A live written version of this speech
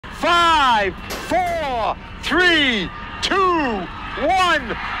5, 4, 3, 2, 1.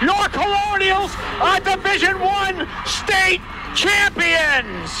 Your Colonials are Division I state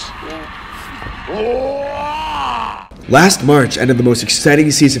champions. Last March ended the most exciting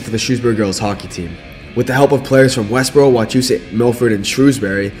season for the Shrewsbury girls hockey team. With the help of players from Westboro, Wachusett, Milford, and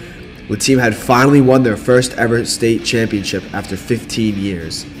Shrewsbury, the team had finally won their first ever state championship after 15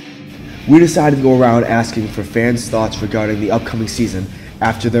 years. We decided to go around asking for fans' thoughts regarding the upcoming season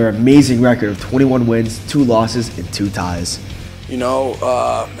after their amazing record of 21 wins, 2 losses, and 2 ties. You know,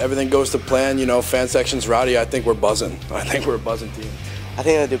 everything goes to plan. You know, fan section's rowdy. I think we're buzzing. I think we're a buzzing team. I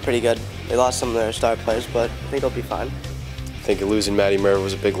think they'll do pretty good. They lost some of their star players, but I think they'll be fine. I think losing Maddie Murray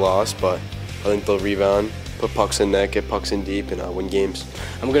was a big loss, but I think they'll rebound, put pucks in net, get pucks in deep, and win games.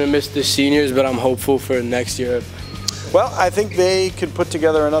 I'm going to miss the seniors, but I'm hopeful for next year. Well, I think they could put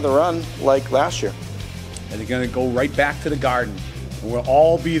together another run like last year. And they're going to go right back to the Garden. And we'll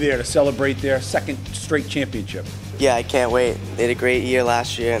all be there to celebrate their second straight championship. Yeah, I can't wait. They had a great year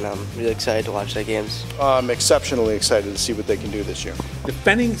last year, and I'm really excited to watch their games. I'm exceptionally excited to see what they can do this year.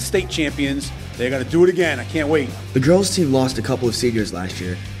 Defending state champions, they're going to do it again. I can't wait. The girls team lost a couple of seniors last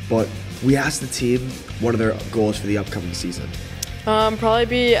year, but we asked the team what are their goals for the upcoming season. Probably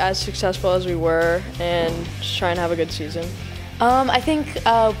be as successful as we were and just try and have a good season. I think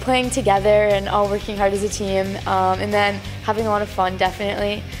playing together and all working hard as a team, and then having a lot of fun,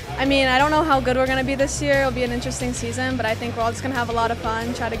 definitely. I mean, I don't know how good we're going to be this year. It'll be an interesting season, but I think we're all just going to have a lot of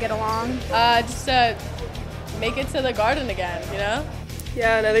fun, try to get along. Just to make it to the Garden again, you know?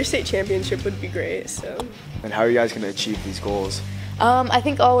 Yeah, another state championship would be great. So. And how are you guys going to achieve these goals? I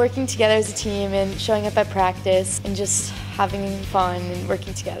think all working together as a team and showing up at practice and just having fun and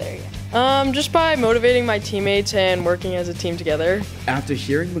working together. Yeah. Just by motivating my teammates and working as a team together. After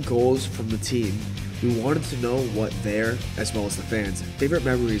hearing the goals from the team, we wanted to know what their, as well as the fans, favorite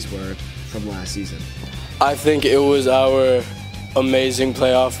memories were from last season. I think it was our amazing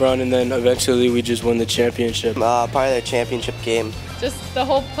playoff run, and then eventually we just won the championship. Probably the championship game. Just the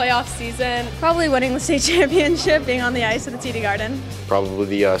whole playoff season. Probably winning the state championship, being on the ice at the TD Garden. Probably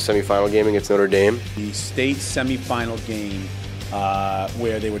the semifinal game against Notre Dame. The state semifinal game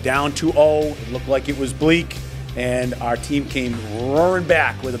where they were down 2-0. It looked like it was bleak, and our team came roaring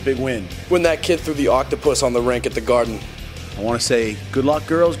back with a big win. When that kid threw the octopus on the rink at the Garden. I want to say, good luck,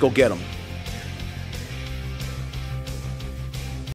 girls. Go get them.